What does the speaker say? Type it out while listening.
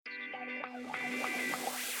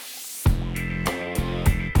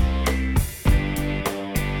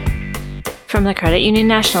From the Credit Union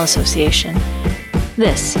National Association,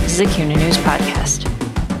 this is the CUNA News Podcast.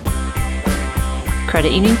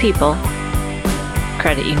 Credit union people,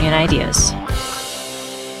 credit union ideas.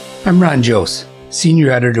 I'm Ron Jose,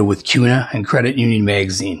 Senior Editor with CUNA and Credit Union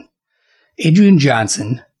Magazine. Adrian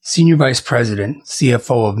Johnson, Senior Vice President,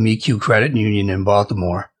 CFO of MECU Credit Union in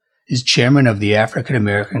Baltimore, is Chairman of the African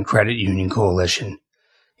American Credit Union Coalition.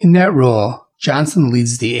 In that role, Johnson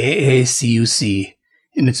leads the AACUC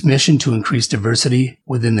in its mission to increase diversity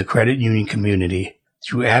within the credit union community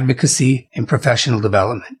through advocacy and professional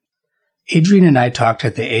development. Adrian and I talked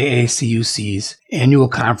at the AACUC's annual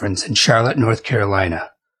conference in Charlotte, North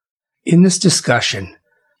Carolina. In this discussion,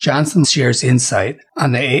 Johnson shares insight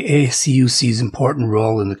on the AACUC's important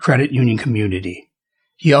role in the credit union community.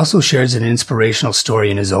 He also shares an inspirational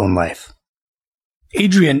story in his own life.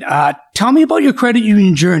 Adrian, tell me about your credit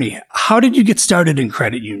union journey. How did you get started in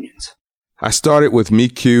credit unions? I started with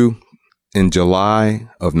MECU in July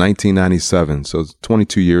of 1997, so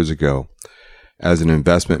 22 years ago, as an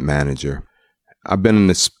investment manager. I've been in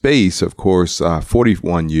the space, of course,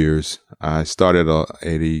 41 years. I started at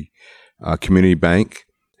a community bank,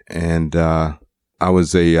 and I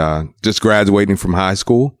was just graduating from high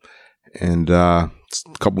school. And a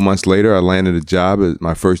couple months later, I landed a job.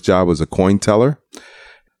 My first job was a coin teller.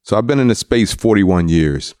 So I've been in the space 41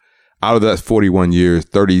 years. Out of that 41 years,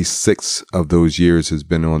 36 of those years has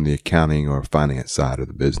been on the accounting or finance side of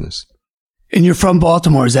the business. And you're from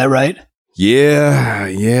Baltimore, is that right? Yeah.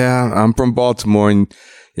 I'm from Baltimore, and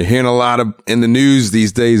you're hearing a lot in the news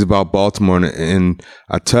these days about Baltimore. And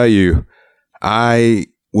I tell you, I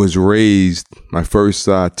was raised my first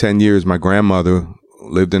 10 years. My grandmother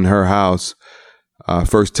lived in her house.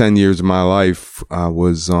 First 10 years of my life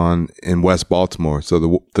was in West Baltimore. So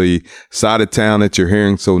the side of town that you're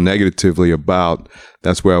hearing so negatively about,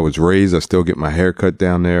 that's where I was raised. I still get my hair cut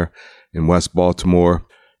down there in West Baltimore.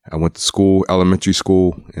 I went to school, elementary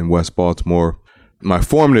school in West Baltimore. My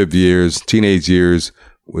formative years, teenage years,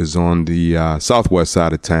 was on the southwest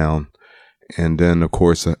side of town. And then, of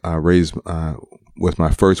course, I raised, with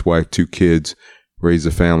my first wife, 2 kids, raised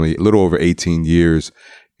a family a little over 18 years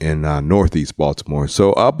in northeast Baltimore.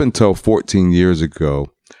 So up until 14 years ago,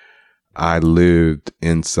 I lived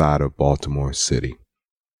inside of Baltimore City.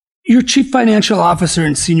 You're Chief Financial Officer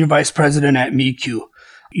and Senior Vice President at MECU.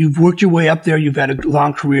 You've worked your way up there. You've had a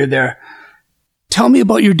long career there. Tell me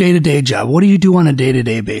about your day-to-day job. What do you do on a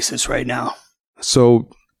day-to-day basis right now? So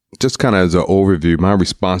just kind of as an overview, my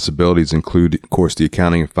responsibilities include, of course, the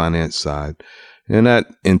accounting and finance side. And that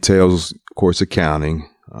entails, of course, accounting,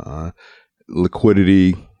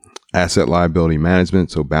 liquidity, asset liability management,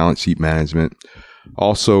 so balance sheet management.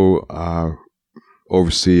 Also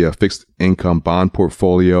oversee a fixed income bond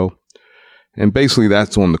portfolio. And basically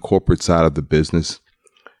that's on the corporate side of the business.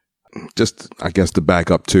 Just, I guess, to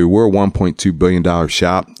back up too, we're a $1.2 billion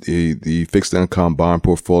shop. The fixed income bond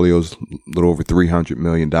portfolio is a little over $300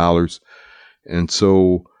 million. And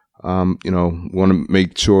so, want to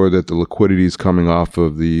make sure that the liquidity is coming off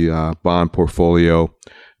of the bond portfolio.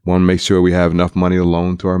 Want to make sure we have enough money to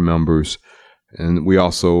loan to our members. And we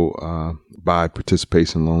also buy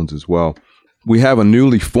participation loans as well. We have a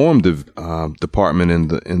newly formed department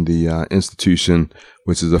in the institution,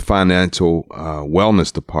 which is a financial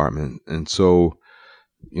wellness department. And so,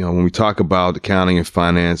 when we talk about accounting and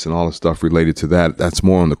finance and all the stuff related to that, that's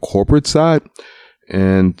more on the corporate side.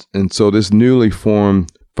 And so this newly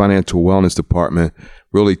formed financial wellness department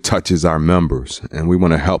really touches our members, and we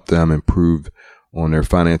want to help them improve on their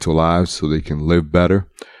financial lives so they can live better.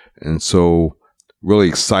 And so really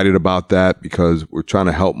excited about that because we're trying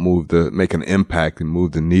to help make an impact and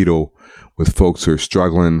move the needle with folks who are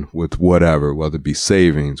struggling with whatever, whether it be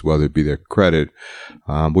savings, whether it be their credit.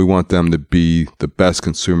 We want them to be the best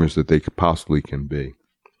consumers that they possibly can be.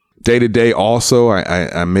 Day to day also,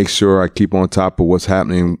 I make sure I keep on top of what's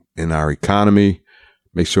happening in our economy,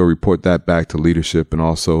 make sure I report that back to leadership and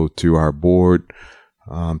also to our board,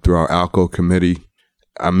 through our ALCO committee.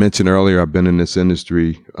 I mentioned earlier, I've been in this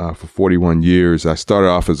industry for 41 years. I started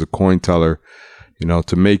off as a coin teller,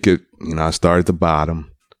 to make it, I started at the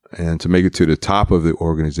bottom, and to make it to the top of the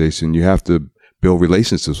organization, you have to build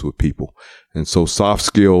relationships with people. And so soft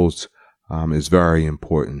skills is very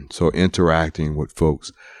important. So interacting with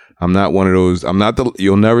folks. I'm not one of those,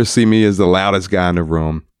 you'll never see me as the loudest guy in the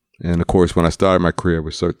room. And of course, when I started my career, I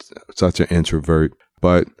was such an introvert,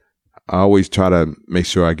 but I always try to make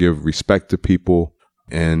sure I give respect to people.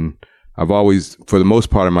 And I've always, for the most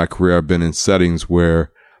part of my career, I've been in settings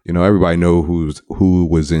where, everybody knows who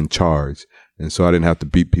was in charge. And so I didn't have to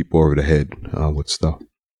beat people over the head with stuff.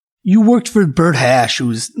 You worked for Bert Hash,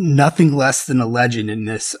 who's nothing less than a legend in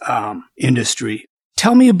this industry.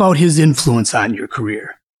 Tell me about his influence on your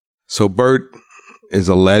career. So Bert is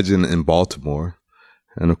a legend in Baltimore.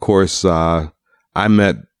 And of course, I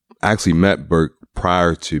actually met Bert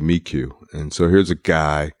prior to MeQ. And so here's a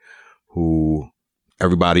guy who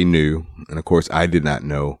everybody knew. And of course, I did not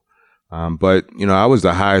know. But, I was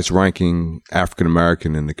the highest ranking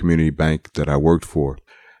African-American in the community bank that I worked for.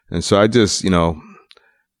 And so I just,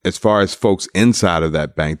 as far as folks inside of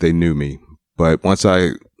that bank, they knew me. But once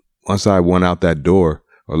I went out that door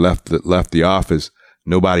or left the office,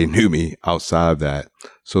 nobody knew me outside of that.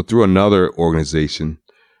 So through another organization,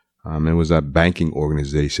 it was a banking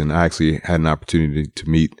organization, I actually had an opportunity to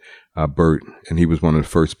meet Bert, and he was one of the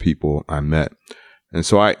first people I met. And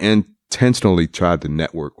so I intentionally tried to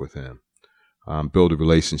network with him, build a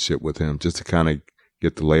relationship with him just to kind of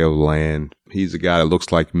get the lay of the land. He's a guy that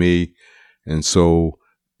looks like me. And so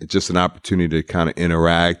it's just an opportunity to kind of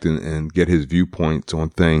interact and get his viewpoints on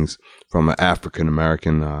things from an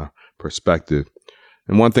African-American perspective.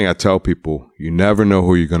 And one thing I tell people, you never know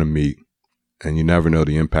who you're going to meet, and you never know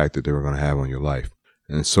the impact that they're going to have on your life.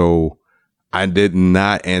 And so I did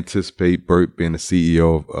not anticipate Bert being the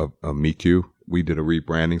CEO of MeQ. We did a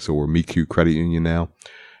rebranding, so we're MeQ Credit Union now.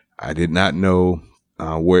 I did not know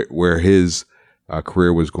where his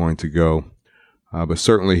career was going to go, but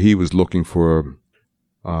certainly he was looking for,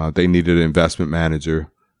 they needed an investment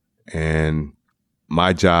manager. And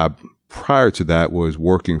my job prior to that was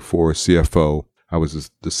working for a CFO. I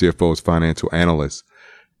was the CFO's financial analyst,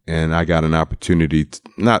 and I got an opportunity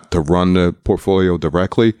not to run the portfolio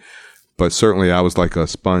directly, but certainly I was like a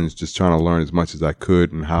sponge, just trying to learn as much as I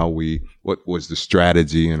could and what was the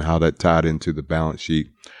strategy and how that tied into the balance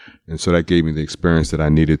sheet. And so that gave me the experience that I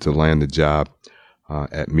needed to land the job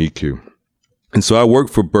at MeQ. And so I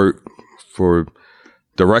worked for Bert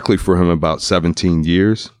directly for him about 17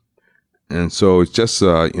 years. And so it's just,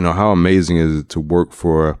 how amazing is it to work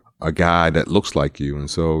for a guy that looks like you. And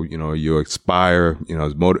so, you aspire,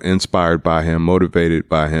 is inspired by him, motivated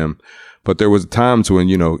by him. But there was times when,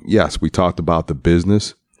 yes, we talked about the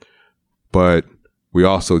business, but we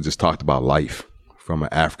also just talked about life from an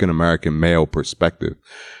African-American male perspective.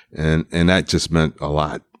 And that just meant a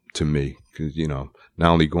lot to me because,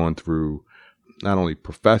 not only going through not only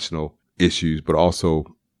professional issues, but also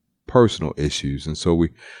personal issues. And so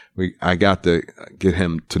I got to get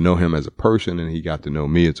him to know him as a person, and he got to know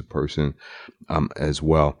me as a person, as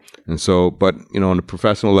well. And so, but, on the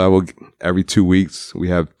professional level, every 2 weeks, we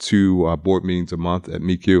have 2 board meetings a month at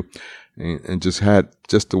MeQ, and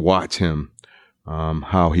just to watch him,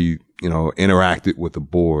 how he, interacted with the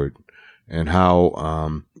board and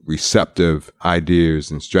how, receptive ideas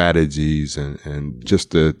and strategies and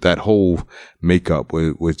just that whole makeup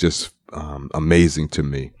was just, amazing to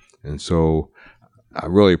me. And so I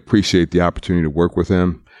really appreciate the opportunity to work with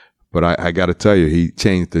him. But I got to tell you, he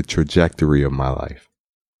changed the trajectory of my life.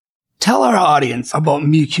 Tell our audience about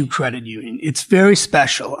MeQ Credit Union. It's very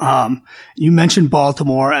special. You mentioned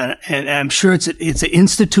Baltimore, and I'm sure it's an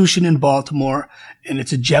institution in Baltimore, and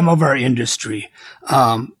it's a gem of our industry.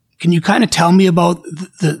 Can you kind of tell me about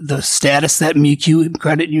the status that MeQ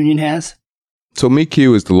Credit Union has? So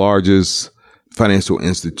MeQ is the largest financial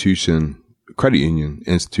credit union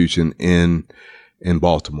institution in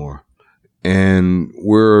Baltimore. And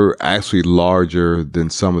we're actually a lot larger than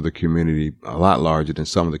some of the community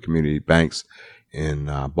banks in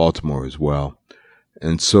Baltimore as well.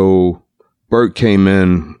 And so Bert came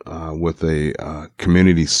in with a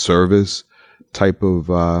community service type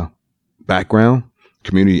of background,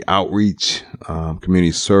 community outreach,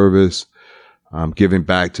 community service, giving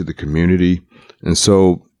back to the community. And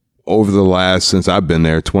so since I've been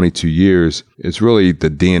there 22 years, it's really the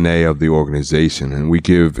DNA of the organization. And we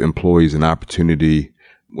give employees an opportunity,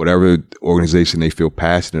 whatever organization they feel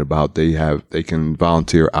passionate about, they can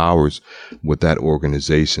volunteer hours with that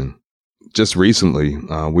organization. Just recently,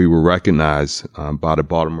 we were recognized by the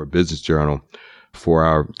Baltimore Business Journal for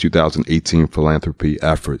our 2018 philanthropy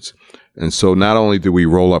efforts. And so not only do we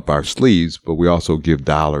roll up our sleeves, but we also give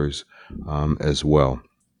dollars as well.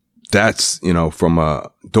 That's, from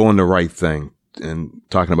doing the right thing and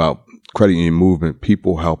talking about credit union movement,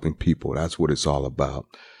 people helping people. That's what it's all about.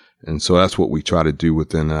 And so that's what we try to do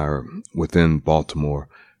within Baltimore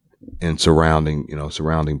and surrounding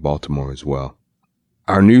Baltimore as well.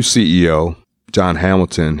 Our new CEO, John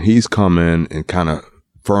Hamilton, he's come in and kind of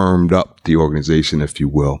firmed up the organization, if you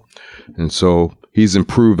will. And so he's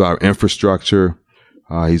improved our infrastructure.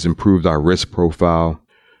 He's improved our risk profile.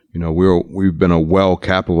 We've been a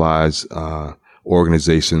well-capitalized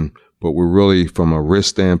organization, but we're really, from a risk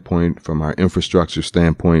standpoint, from our infrastructure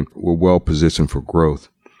standpoint, we're well positioned for growth.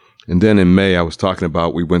 And then in May, I was talking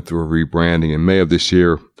about, we went through a rebranding. In May of this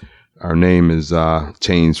year, our name is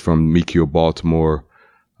changed from MeQ of Baltimore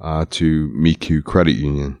to MeQ Credit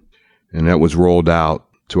Union. And that was rolled out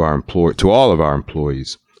to all of our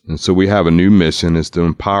employees. And so we have a new mission, is to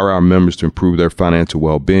empower our members to improve their financial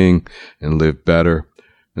well-being and live better.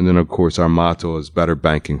 And then, of course, our motto is better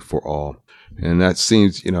banking for all. And that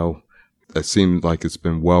seems like it's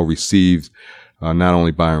been well received, not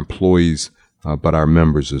only by our employees, but our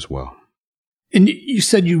members as well. And you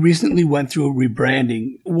said you recently went through a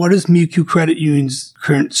rebranding. What is MeQ Credit Union's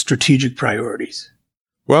current strategic priorities?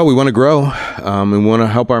 Well, we want to grow and want to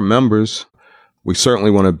help our members. We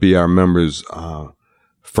certainly want to be our members'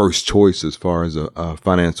 first choice as far as a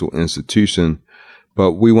financial institution,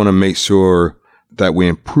 but we want to make sure that we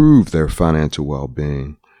improve their financial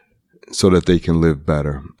well-being so that they can live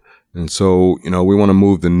better. And so, we want to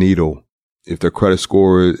move the needle. If their credit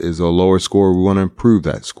score is a lower score, we want to improve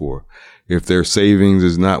that score. If their savings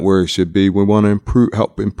is not where it should be, we want to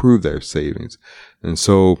help improve their savings. And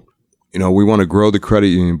so, we want to grow the credit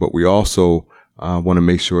union, but we also want to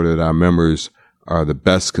make sure that our members are the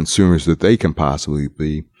best consumers that they can possibly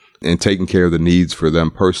be, and taking care of the needs for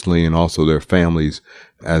them personally and also their families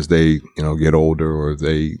as they, get older, or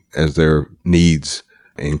as their needs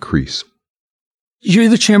increase. You're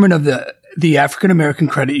the chairman of the African American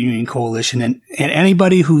Credit Union Coalition, and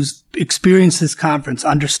anybody who's experienced this conference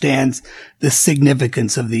understands the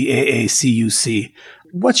significance of the AACUC.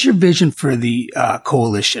 What's your vision for the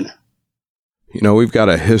coalition? We've got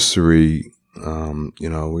a history. We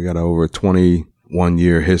got over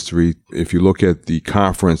 21-year history. If you look at the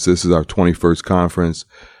conference, this is our 21st conference.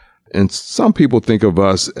 And some people think of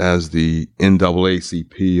us as the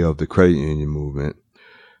NAACP of the credit union movement.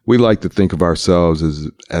 We like to think of ourselves as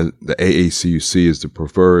the AACUC is the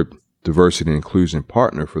preferred diversity and inclusion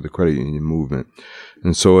partner for the credit union movement.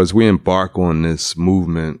 And so as we embark on this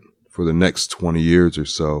movement for the next 20 years or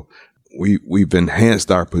so, we've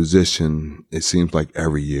enhanced our position, it seems like,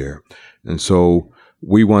 every year. And so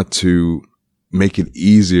we want to make it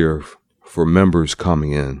easier for members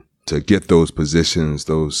coming in to get those positions,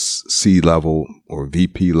 those C-level or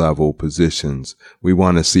VP-level positions. We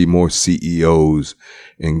want to see more CEOs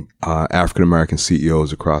and African-American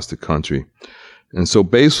CEOs across the country. And so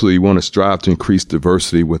basically, we want to strive to increase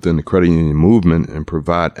diversity within the credit union movement and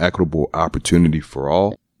provide equitable opportunity for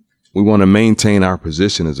all. We want to maintain our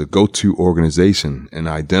position as a go-to organization and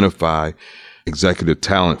identify executive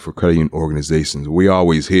talent for credit union organizations. We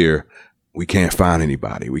always hear, we can't find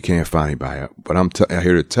anybody. But I'm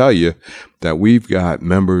here to tell you that we've got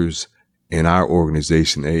members in our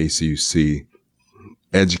organization, AACUC,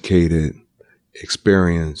 educated,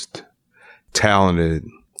 experienced, talented,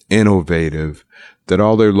 innovative, that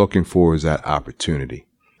all they're looking for is that opportunity.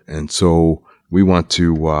 And so we want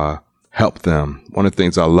to help them. One of the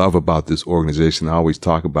things I love about this organization, I always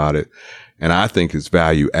talk about it, and I think it's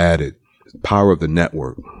value added, is the power of the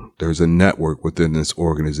network. There's a network within this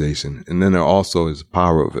organization. And then there also is a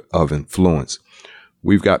power of influence.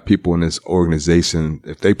 We've got people in this organization,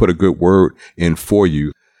 if they put a good word in for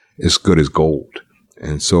you, it's good as gold.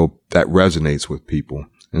 And so that resonates with people.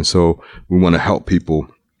 And so we want to help people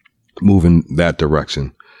move in that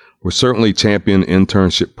direction. We're certainly championing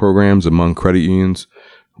internship programs among credit unions.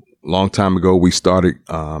 A long time ago, we started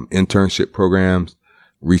internship programs,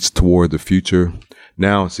 reached toward the future.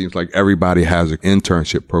 Now it seems like everybody has an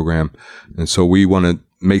internship program. And so we want to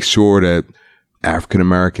make sure that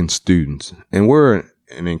African-American students, and we're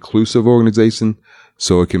an inclusive organization,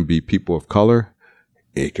 so it can be people of color.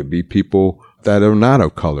 It can be people that are not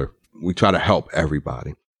of color. We try to help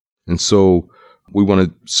everybody. And so we want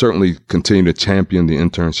to certainly continue to champion the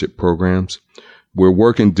internship programs. We're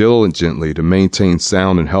working diligently to maintain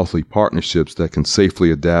sound and healthy partnerships that can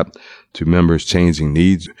safely adapt to members' changing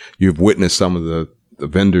needs. You've witnessed some of the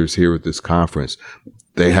vendors here at this conference.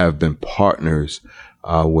 They have been partners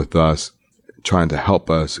with us, trying to help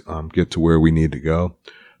us get to where we need to go.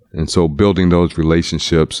 And so building those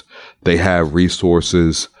relationships, they have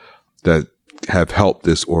resources that have helped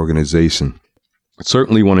this organization.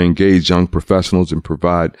 Certainly want to engage young professionals and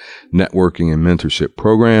provide networking and mentorship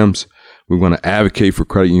programs. We want to advocate for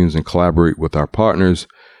credit unions and collaborate with our partners.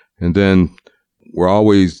 And then we're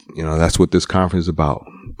always, that's what this conference is about,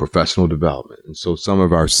 professional development. And so some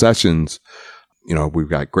of our sessions, we've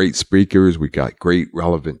got great speakers, we've got great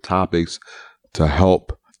relevant topics to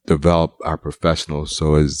help develop our professionals.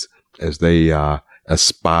 So as they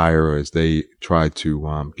aspire, as they try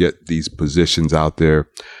to get these positions out there,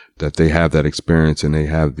 that they have that experience and they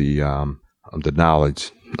have the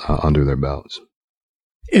knowledge under their belts.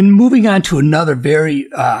 And moving on to another very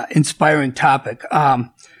inspiring topic,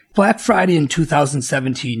 Black Friday in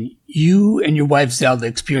 2017, you and your wife Zelda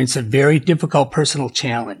experienced a very difficult personal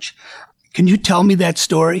challenge. Can you tell me that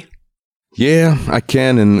story? Yeah, I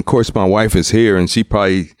can. And of course, my wife is here and she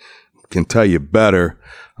probably can tell you better.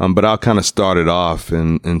 But I'll kind of start it off.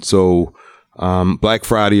 And so Black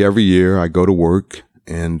Friday every year, I go to work.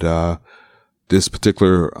 And this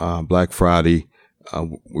particular Black Friday,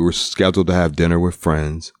 we were scheduled to have dinner with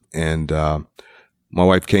friends. And my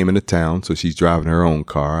wife came into town, so she's driving her own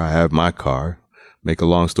car. I have my car. Make a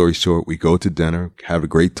long story short, we go to dinner, have a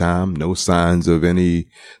great time, no signs of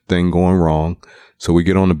anything going wrong. So we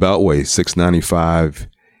get on the Beltway, 695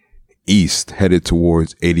 East, headed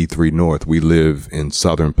towards 83 North. We live in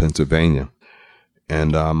southern Pennsylvania.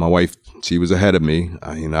 And my wife, she was ahead of me.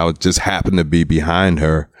 I just happened to be behind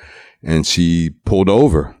her, and she pulled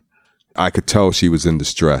over. I could tell she was in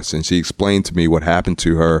distress, and she explained to me what happened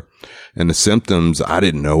to her and the symptoms. I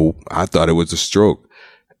didn't know. I thought it was a stroke.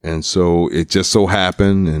 And so it just so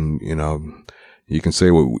happened, and, you can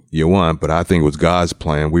say what you want, but I think it was God's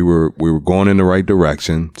plan. We were going in the right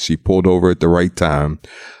direction. She pulled over at the right time.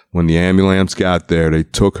 When the ambulance got there, they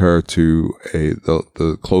took her to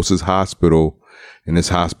the closest hospital, and this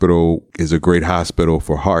hospital is a great hospital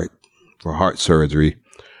for heart surgery.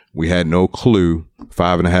 We had no clue.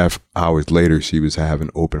 5.5 hours later, she was having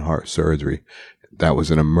open heart surgery. That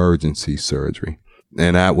was an emergency surgery.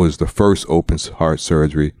 And that was the first open heart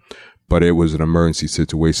surgery, but it was an emergency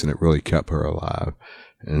situation that really kept her alive.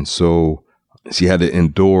 And so she had to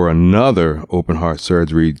endure another open heart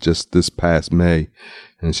surgery just this past May,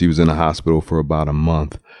 and she was in the hospital for about a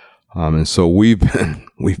month. And so we've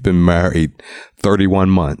been married 31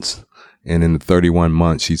 months. And in the 31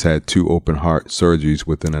 months, she's had 2 open heart surgeries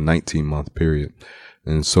within a 19-month period.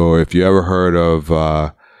 And so if you ever heard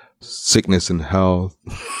of Sickness and Health,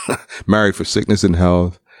 Married for Sickness and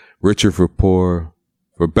Health, Richer for Poor,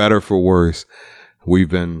 for better, for worse, we've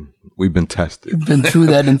been tested. You've been through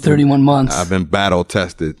that in 31 months. I've been battle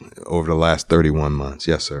tested over the last 31 months.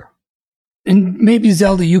 Yes, sir. And maybe,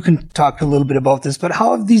 Zelda, you can talk a little bit about this, but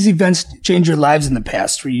how have these events changed your lives in the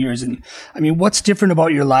past 3 years? And what's different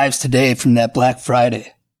about your lives today from that Black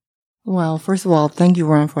Friday? Well, first of all, thank you,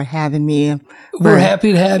 Ron, for having me. We're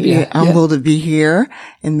happy to have you. I'm able to be here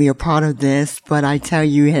and be a part of this, but I tell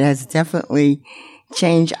you, it has definitely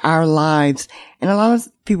changed our lives. And a lot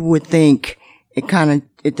of people would think it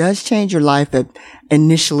does change your life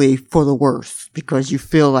initially for the worse, because you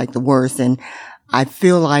feel like the worst. And I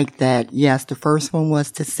feel like that, yes, the first one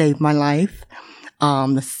was to save my life.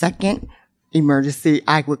 The second emergency,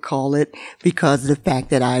 I would call it, because of the fact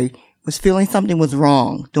that I was feeling something was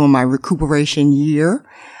wrong during my recuperation year,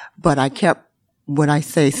 but I kept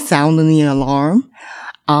sounding the alarm.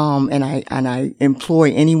 And I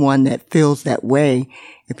employ anyone that feels that way.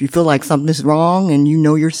 If you feel like something's wrong and you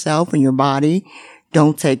know yourself and your body,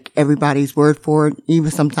 don't take everybody's word for it, even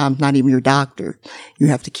sometimes not even your doctor. You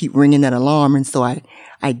have to keep ringing that alarm. And so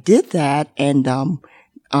I did that. And, lo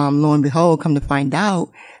and behold, come to find out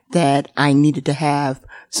that I needed to have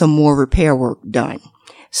some more repair work done.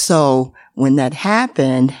 So when that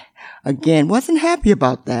happened, again, wasn't happy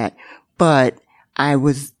about that, but I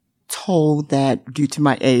was told that due to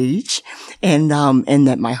my age and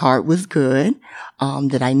that my heart was good,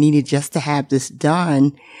 that I needed just to have this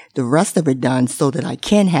done, the rest of it done, so that I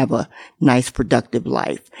can have a nice, productive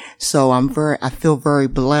life. So I feel very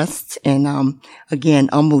blessed and, again,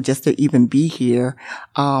 humbled just to even be here,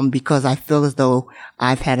 because I feel as though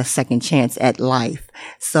I've had a second chance at life.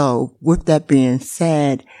 So with that being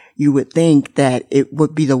said, you would think that it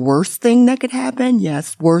would be the worst thing that could happen.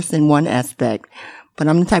 Yes, worse in one aspect. But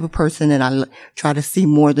I'm the type of person that I try to see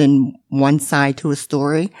more than one side to a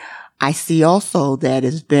story. I see also that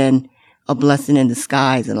it's been a blessing in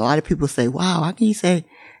disguise. And a lot of people say, wow, how can you say,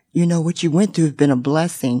 what you went through has been a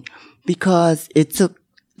blessing? Because it took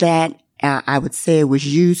that, I would say it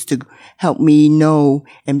was used to help me know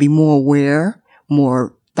and be more aware,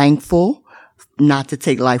 more thankful, not to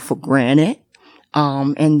take life for granted.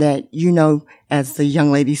 And that, as the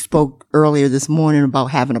young lady spoke earlier this morning about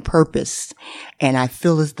having a purpose. And I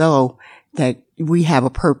feel as though that we have a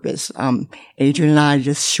purpose. Adrian and I,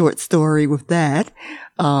 just short story with that.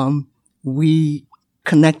 We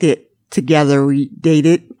connected together. We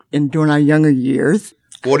dated during our younger years.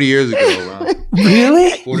 40 years ago. Wow.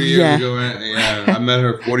 Really? 40 years ago. Yeah. I met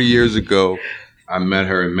her 40 years ago. I met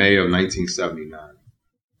her in May of 1979.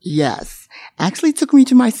 Yes. Actually took me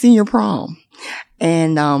to my senior prom.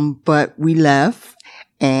 And, but we left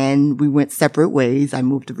and we went separate ways. I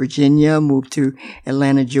moved to Virginia, moved to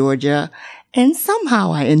Atlanta, Georgia. And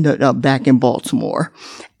somehow I ended up back in Baltimore.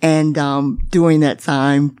 And during that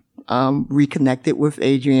time, reconnected with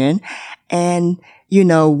Adrian. And,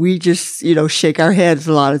 we just, shake our heads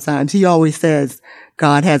a lot of times. He always says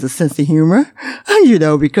God has a sense of humor,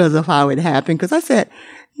 because of how it happened. Because I said,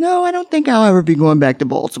 no, I don't think I'll ever be going back to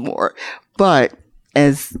Baltimore. But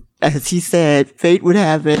as he said, fate would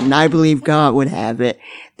have it, and I believe God would have it,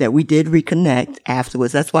 that we did reconnect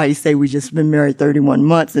afterwards. That's why you say we just been married 31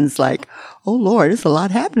 months, and it's like, oh Lord, there's a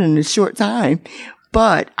lot happening in this short time.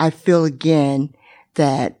 But I feel again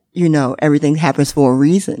that, everything happens for a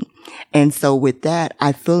reason. And so with that,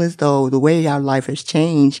 I feel as though the way our life has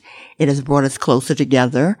changed, it has brought us closer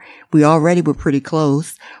together. We already were pretty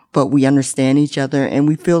close, but we understand each other, and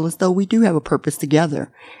we feel as though we do have a purpose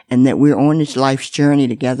together and that we're on this life's journey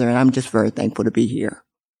together. And I'm just very thankful to be here.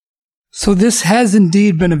 So this has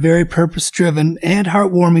indeed been a very purpose-driven and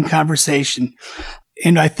heartwarming conversation.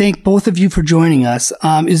 And I thank both of you for joining us.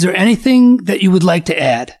 Is there anything that you would like to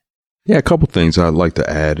add? Yeah, a couple things I'd like to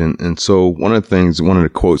add. And so one of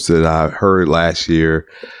the quotes that I heard last year,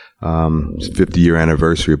 50-year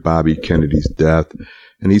anniversary of Bobby Kennedy's death.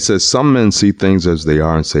 And he says, some men see things as they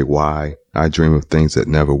are and say, why? I dream of things that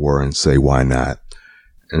never were and say, why not?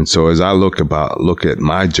 And so as I look at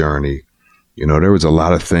my journey, there was a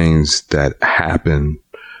lot of things that happened,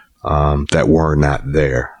 that were not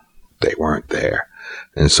there. They weren't there.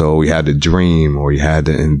 And so we had to dream, or you had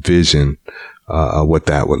to envision what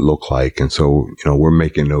that would look like. And so, we're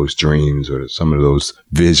making those dreams or some of those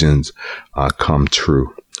visions come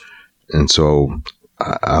true. And so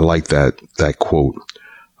I like that quote.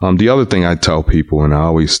 The other thing I tell people, and I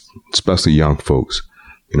always, especially young folks,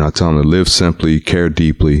 I tell them to live simply, care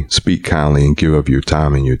deeply, speak kindly, and give of your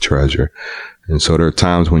time and your treasure. And so there are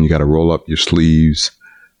times when you got to roll up your sleeves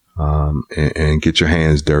and get your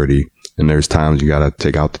hands dirty. And there's times you got to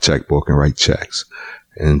take out the checkbook and write checks.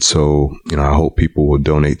 And so, I hope people will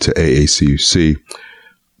donate to AACUC,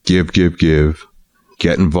 give,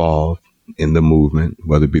 get involved in the movement,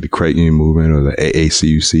 whether it be the credit union movement or the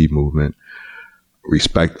AACUC movement,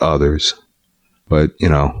 respect others, but,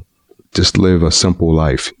 just live a simple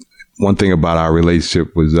life. One thing about our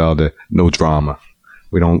relationship was Zelda, no drama.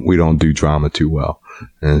 We don't do drama too well.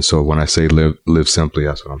 And so when I say live simply,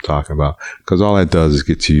 that's what I'm talking about. Because all that does is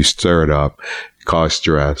get you stirred up, cause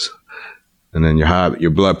stress. And then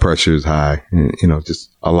your blood pressure is high, and, just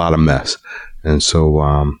a lot of mess. And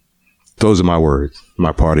so, those are my words,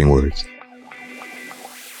 my parting words.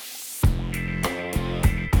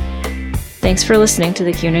 Thanks for listening to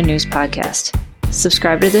the CUNA News Podcast.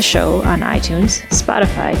 Subscribe to the show on iTunes,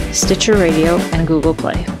 Spotify, Stitcher Radio, and Google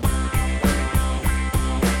Play.